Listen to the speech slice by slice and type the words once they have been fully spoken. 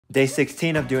Day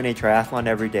 16 of doing a triathlon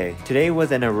every day. Today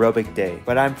was an aerobic day,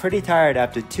 but I'm pretty tired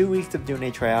after 2 weeks of doing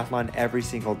a triathlon every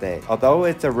single day. Although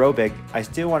it's aerobic, I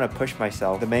still want to push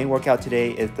myself. The main workout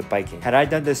today is the biking. Had I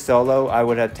done this solo, I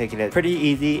would have taken it pretty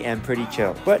easy and pretty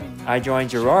chill. But I joined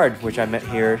Gerard, which I met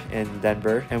here in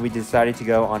Denver, and we decided to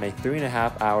go on a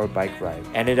 3.5-hour bike ride.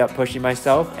 Ended up pushing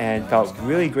myself and felt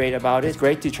really great about it. It's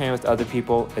great to train with other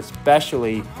people,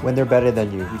 especially when they're better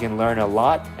than you. You can learn a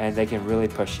lot and they can really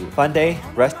push you. Fun day,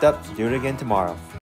 rest up, do it again tomorrow.